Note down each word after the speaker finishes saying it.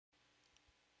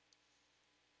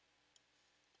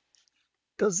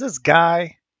Does this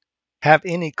guy have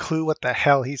any clue what the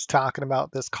hell he's talking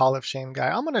about, this Call of Shame guy?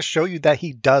 I'm going to show you that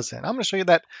he doesn't. I'm going to show you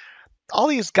that all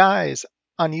these guys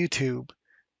on YouTube,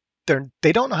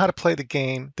 they don't know how to play the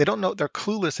game. They don't know, they're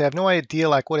clueless. They have no idea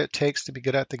like what it takes to be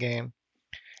good at the game.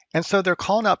 And so they're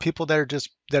calling out people that are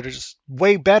just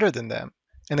way better than them.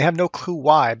 And they have no clue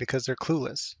why, because they're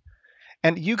clueless.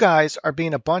 And you guys are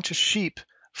being a bunch of sheep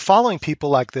following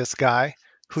people like this guy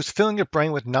who's filling your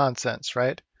brain with nonsense,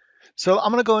 right? So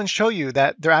I'm going to go and show you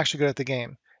that they're actually good at the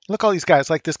game. Look, all these guys,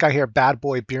 like this guy here, Bad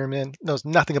Boy Beerman, knows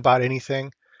nothing about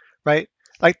anything, right?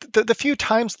 Like the few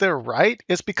times they're right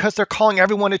is because they're calling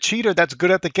everyone a cheater that's good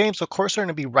at the game. So of course they're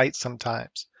going to be right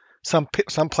sometimes. Some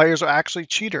players are actually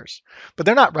cheaters, but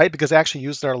they're not right because they actually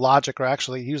use their logic or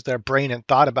actually use their brain and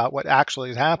thought about what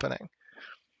actually is happening.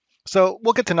 So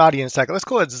we'll get to Nadia in a second. Let's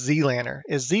go at Zlander.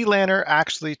 Is Zlander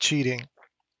actually cheating?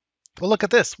 Well, look at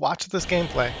this. Watch this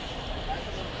gameplay.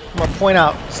 I'm going to point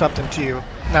out something to you.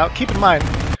 Now, keep in mind,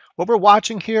 what we're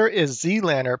watching here is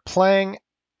Zlander playing.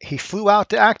 He flew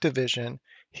out to Activision.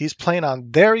 He's playing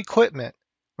on their equipment,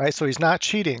 right? So he's not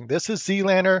cheating. This is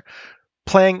Zlander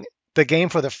playing the game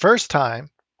for the first time,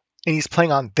 and he's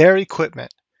playing on their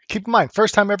equipment. Keep in mind,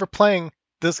 first time ever playing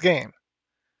this game.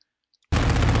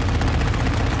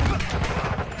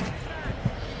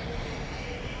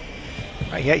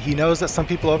 Right, yet he knows that some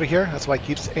people over here, that's why he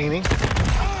keeps aiming.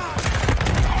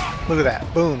 Look at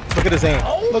that, boom, look at his aim.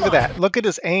 Look at that, look at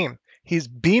his aim. He's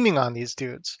beaming on these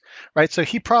dudes, right? So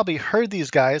he probably heard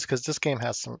these guys, because this game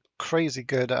has some crazy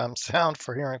good sound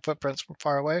for hearing footprints from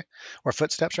far away, or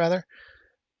footsteps rather.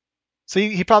 So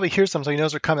he probably hears them, so he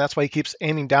knows they're coming. That's why he keeps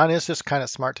aiming down. It's just kind of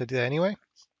smart to do that anyway.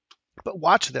 But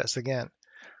watch this again.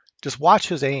 Just watch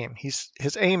his aim. His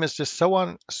aim is just so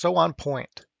on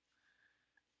point.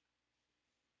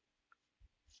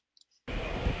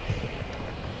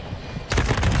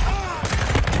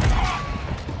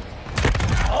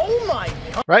 Oh my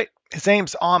God. Right? His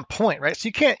aim's on point, right? So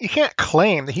you can't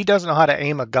claim that he doesn't know how to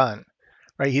aim a gun,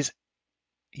 right? He's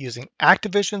using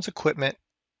Activision's equipment,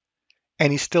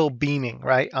 and he's still beaming,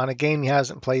 right, on a game he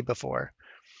hasn't played before.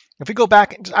 If we go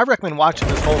back, I recommend watching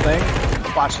this whole thing.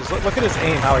 Watch this. Look at his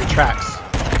aim, how he tracks.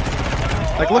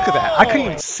 Like, look at that. I couldn't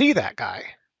even see that guy.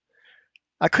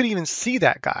 I couldn't even see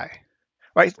that guy.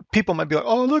 Right? People might be like,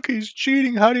 "Oh, look, he's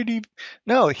cheating. How did he?"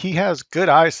 No, he has good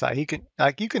eyesight. He can,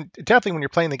 like, you can definitely when you're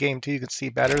playing the game too, you can see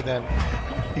better than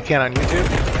you can on YouTube.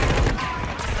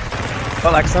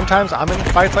 But like sometimes I'm in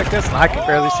fights like this and I can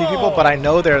barely see people, but I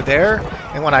know they're there.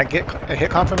 And when I get a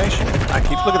hit confirmation, I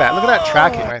keep look at that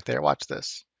tracking right there. Watch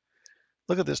this.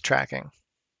 Look at this tracking.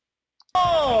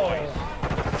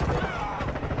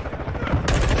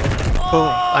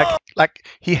 Boom. Like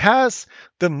he has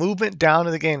the movement down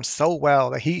in the game so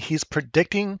well that he's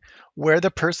predicting where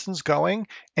the person's going,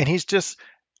 and he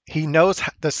knows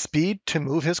the speed to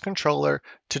move his controller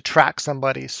to track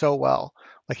somebody so well.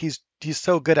 Like he's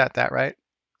so good at that, right?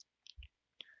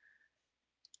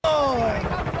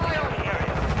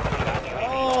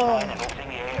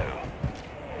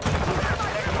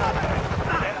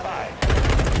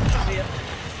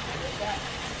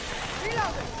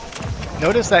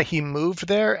 Notice that he moved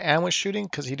there and was shooting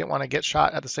because he didn't want to get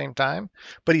shot at the same time,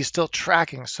 but he's still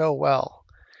tracking so well.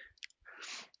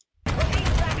 But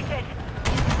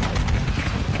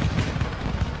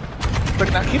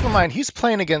now keep in mind, he's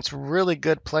playing against really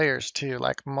good players too.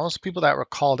 Like most people that were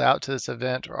called out to this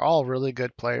event are all really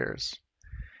good players.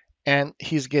 And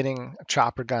he's getting a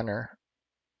chopper gunner.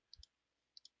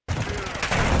 We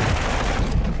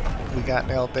got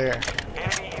nailed there.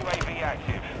 Enemy UAV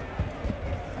active.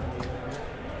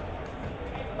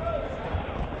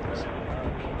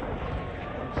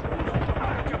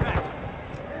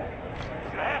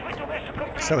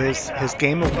 So his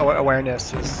game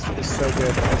awareness is so good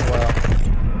as well.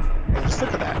 And just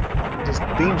look at that. It just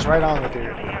beams right on the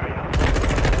dude.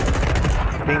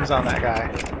 Beams on that guy.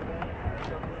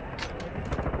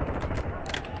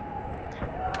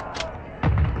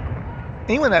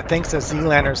 Anyone that thinks that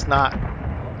Zlander's not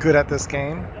good at this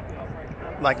game,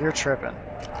 like, you're tripping.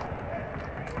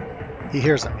 He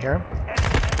hears him. Hear him?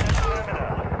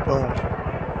 Boom.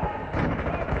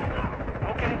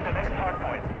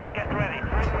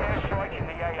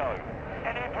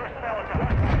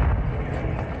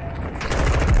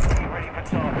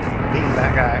 Beating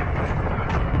that guy.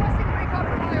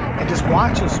 And just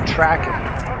watch his tracking.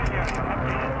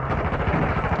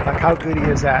 Like how good he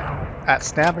is at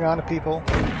snapping onto people.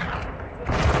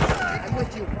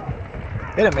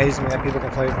 It amazes me that people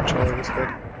can play the controller this good.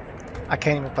 I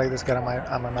can't even play this good on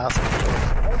my mouse.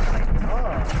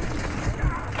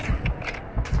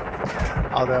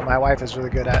 Although my wife is really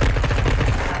good at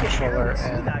controller,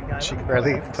 and she can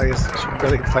barely play with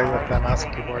the mouse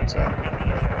and keyboard. So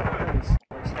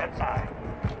Stand by.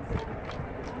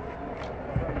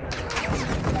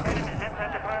 Enemies enter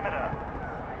the perimeter.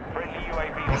 Friendly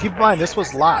UAV. and keep in mind this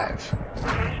was live.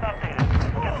 Location updated.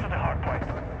 Get to the hard point.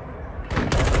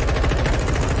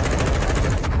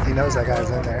 He knows that guy's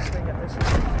in there.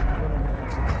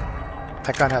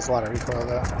 That gun has a lot of recoil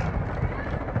though.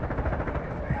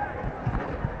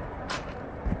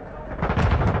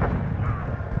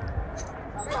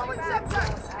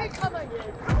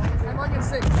 I'm on your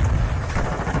six.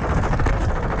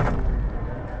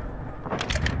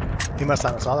 He must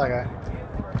not have saw that guy.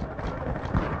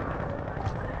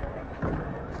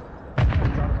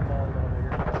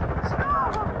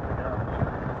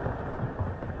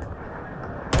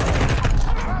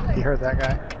 He heard that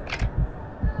guy.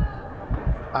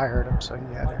 I heard him, so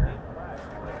he had to hear him.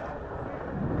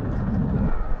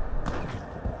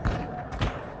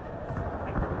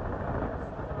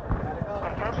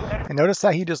 And notice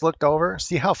that he just looked over.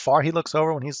 See how far he looks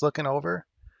over when he's looking over?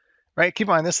 Right? Keep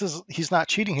in mind, he's not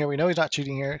cheating here. We know he's not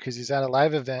cheating here because he's at a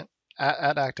live event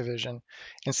at Activision.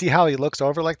 And see how he looks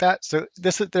over like that? So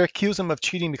they accuse him of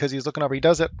cheating because he's looking over. He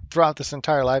does it throughout this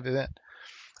entire live event.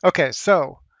 Okay,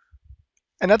 so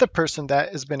another person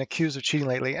that has been accused of cheating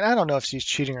lately, and I don't know if she's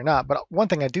cheating or not, but one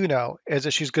thing I do know is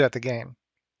that she's good at the game.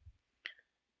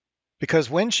 Because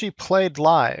when she played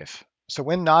live, so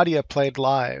when Nadia played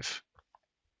live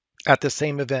at the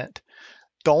same event,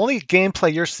 the only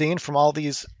gameplay you're seeing from all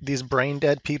these brain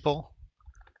dead people,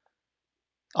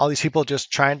 all these people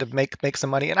just trying to make some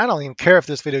money, and I don't even care if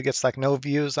this video gets like no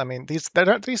views. I mean, these guys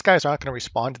aren't going to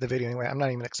respond to the video anyway. I'm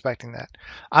not even expecting that.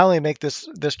 I only make this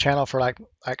channel for like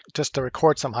just to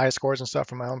record some high scores and stuff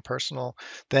from my own personal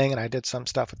thing, and I did some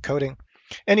stuff with coding.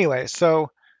 Anyway, so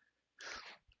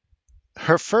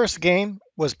her first game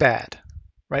was bad,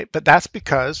 right? But that's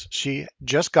because she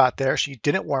just got there. She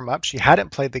didn't warm up. She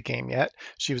hadn't played the game yet.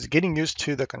 She was getting used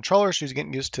to the controller. She was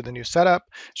getting used to the new setup.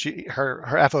 Her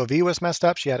FOV was messed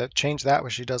up. She had to change that,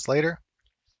 which she does later.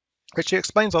 But she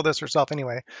explains all this herself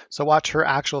anyway. So watch her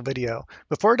actual video.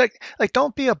 Before, like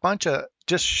don't be a bunch of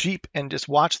just sheep and just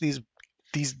watch these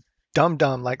dumb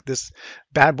like this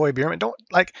bad boy beerman. Don't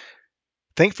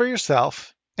think for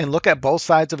yourself and look at both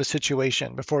sides of a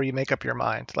situation before you make up your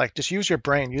mind. Like just use your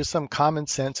brain, use some common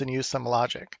sense and use some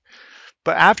logic.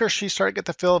 But after she started to get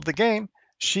the feel of the game,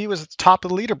 she was at the top of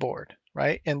the leaderboard,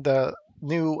 right? In the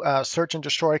new search and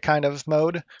destroy kind of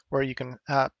mode where you can,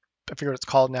 I forget what it's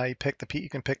called now. You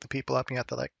can pick the people up and you have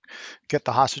to like get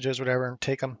the hostages or whatever and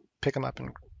pick them up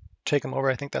and take them over.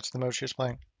 I think that's the mode she was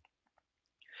playing.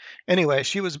 Anyway,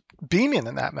 she was beaming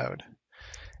in that mode.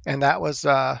 And that was,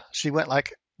 she went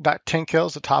like about 10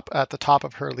 kills at the top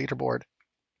of her leaderboard.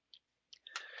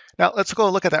 Now let's go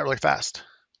look at that really fast.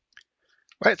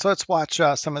 Right, so let's watch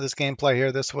some of this gameplay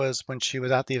here. This was when she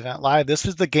was at the event live. This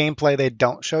is the gameplay they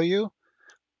don't show you,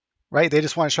 right? They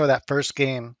just want to show that first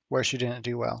game where she didn't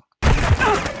do well.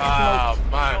 Oh,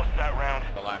 man.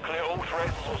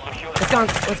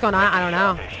 What's going on? I don't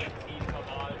know.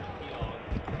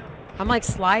 I'm like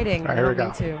sliding. All right, here we go.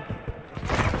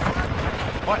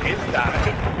 What is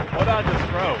that? What did I just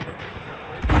throw?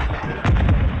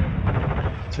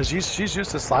 So she's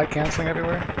used to slide canceling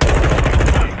everywhere.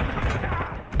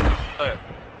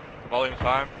 Volume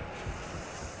time.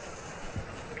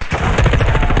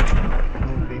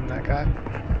 Beam that guy.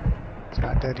 He's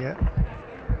not dead yet.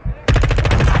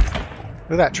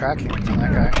 Look at that tracking on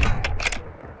that guy.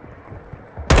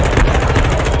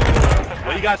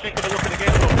 What do you guys think of the look of the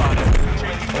game so far?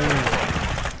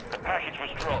 The package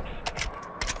was dropped.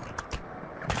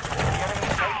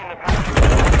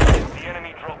 The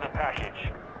enemy dropped the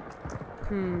package.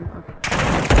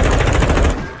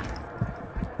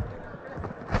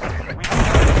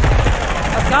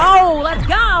 Let's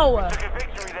go!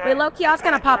 Wait, low-key, I was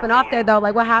kind of popping off there, though.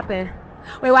 Like, what happened?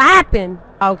 Wait, what happened?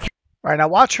 Okay. All right, now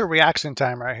watch her reaction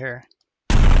time right here.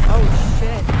 Oh,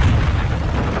 shit.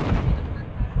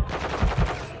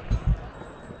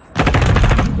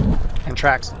 And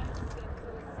tracks.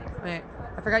 Wait,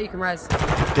 I forgot you can res.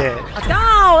 Dead. Let's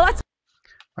go! Let's...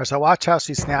 All right, so watch how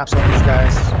she snaps on these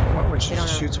guys when she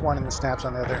shoots one and then snaps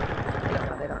on the other.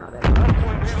 They don't know.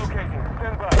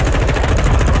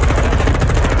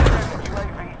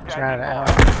 She ran out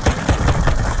of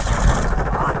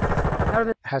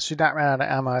ammo. Had she not ran out of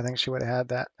ammo, I think she would have had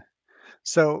that.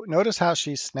 So notice how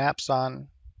she snaps on.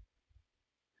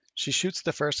 She shoots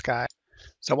the first guy.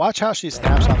 So watch how she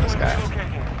snaps on this guy.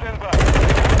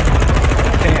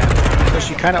 And so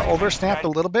she kind of oversnapped a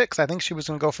little bit because I think she was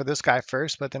going to go for this guy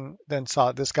first, but then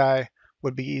saw this guy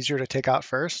would be easier to take out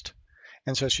first.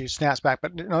 And so she snaps back.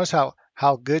 But notice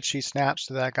how good she snaps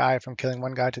to that guy from killing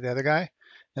one guy to the other guy.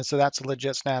 And so that's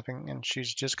legit snapping, and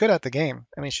she's just good at the game.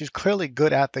 I mean, she's clearly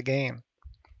good at the game.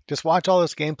 Just watch all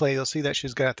this gameplay, you'll see that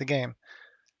she's good at the game.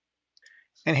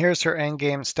 And here's her end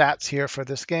game stats here for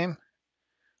this game,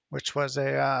 which was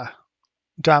a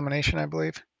domination, I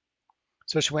believe.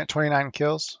 So she went 29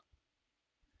 kills.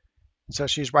 So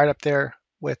she's right up there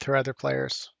with her other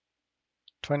players,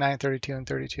 29, 32, and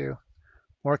 32.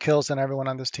 More kills than everyone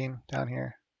on this team down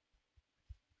here.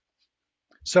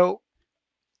 So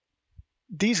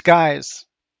these guys,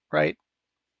 right?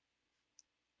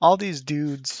 All these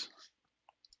dudes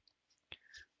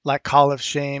like Call of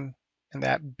Shame and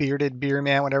that bearded beer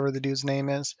man, whatever the dude's name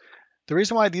is. The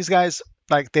reason why these guys,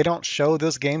 like, they don't show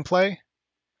this gameplay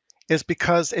is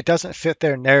because it doesn't fit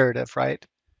their narrative, right?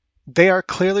 They are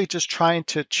clearly just trying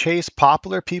to chase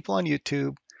popular people on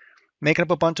YouTube, making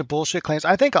up a bunch of bullshit claims.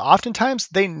 I think oftentimes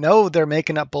they know they're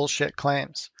making up bullshit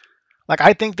claims. Like,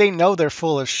 I think they know they're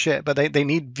full of shit, but they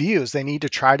need views. They need to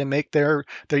try to make their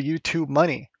YouTube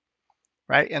money,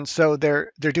 right? And so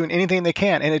they're doing anything they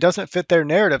can, and it doesn't fit their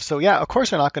narrative. So yeah, of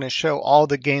course they're not going to show all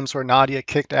the games where Nadia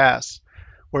kicked ass,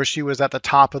 where she was at the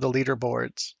top of the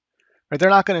leaderboards. Right? They're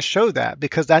not going to show that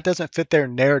because that doesn't fit their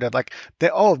narrative. Like,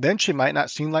 then she might not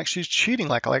seem like she's cheating,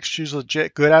 like she's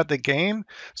legit good at the game.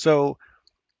 So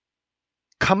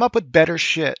come up with better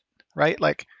shit, right?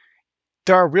 Like,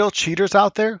 there are real cheaters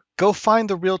out there. Go find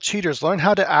the real cheaters. Learn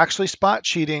how to actually spot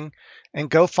cheating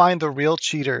and go find the real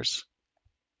cheaters.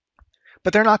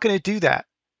 But they're not going to do that.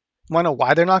 Want to know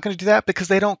why they're not going to do that? Because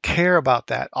they don't care about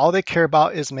that. All they care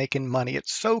about is making money.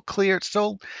 It's so clear. It's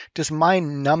so just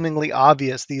mind-numbingly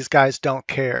obvious these guys don't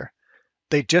care.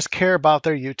 They just care about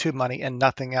their YouTube money and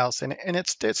nothing else. And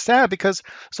it's sad because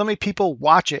so many people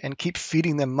watch it and keep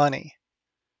feeding them money.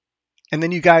 And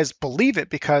then you guys believe it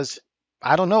because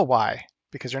I don't know why,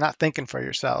 because you're not thinking for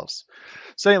yourselves.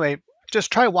 So anyway, just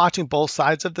try watching both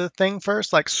sides of the thing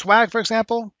first. Like Swag, for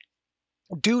example,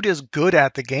 dude is good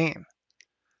at the game.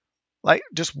 Like,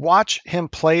 just watch him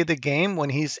play the game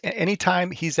when anytime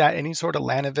he's at any sort of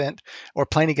LAN event or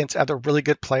playing against other really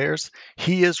good players,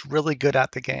 he is really good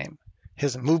at the game.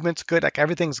 His movement's good, like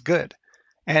everything's good.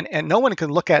 And no one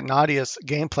can look at Nadia's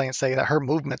gameplay and say that her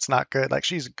movement's not good. Like,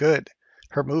 she's good.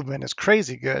 Her movement is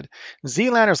crazy good.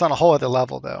 Zlander's on a whole other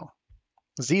level though.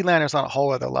 Zlander's on a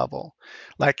whole other level.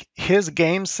 Like, his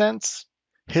game sense,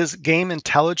 his game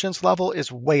intelligence level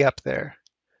is way up there.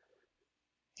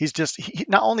 He's just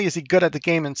not only is he good at the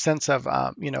game in sense of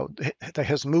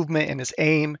his movement and his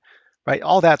aim, right?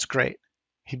 All that's great.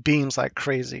 He beams like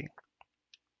crazy.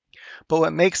 But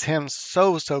what makes him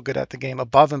so good at the game,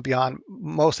 above and beyond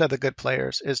most other good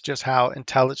players, is just how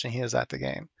intelligent he is at the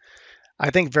game.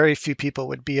 I think very few people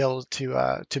would be able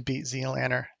to beat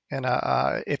Zlander, and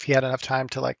if he had enough time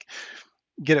to like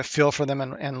get a feel for them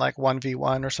and like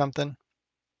 1v1 or something.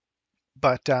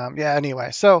 But yeah,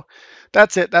 anyway, so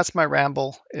that's it. That's my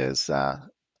ramble. Is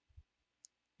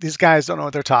these guys don't know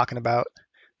what they're talking about.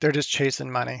 They're just chasing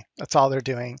money. That's all they're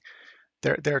doing.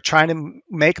 They're trying to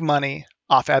make money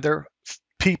off other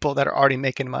people that are already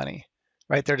making money,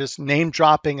 right? They're just name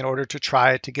dropping in order to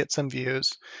try to get some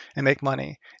views and make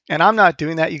money. And I'm not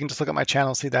doing that. You can just look at my channel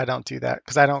and see that I don't do that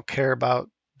because I don't care about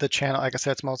the channel. Like I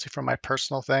said, it's mostly for my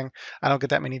personal thing. I don't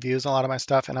get that many views on a lot of my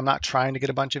stuff, and I'm not trying to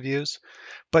get a bunch of views.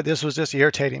 But this was just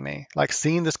irritating me, like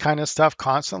seeing this kind of stuff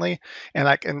constantly,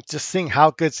 and just seeing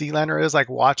how good Zlander is, like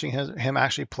watching him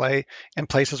actually play in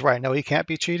places where I know he can't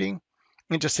be cheating,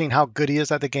 and just seeing how good he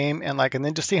is at the game, and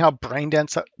then just seeing how brain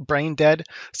dead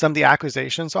some of the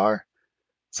accusations are.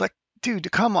 It's like,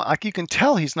 dude, come on! Like, you can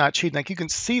tell he's not cheating. Like, you can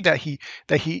see that he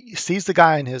sees the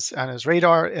guy on his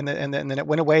radar, and then it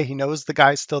went away. He knows the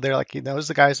guy's still there. Like, he knows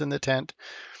the guy's in the tent.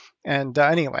 And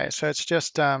anyway, so it's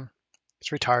just it's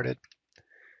retarded.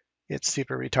 It's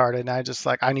super retarded. And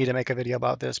I need to make a video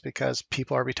about this because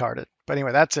people are retarded. But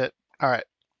anyway, that's it. All right.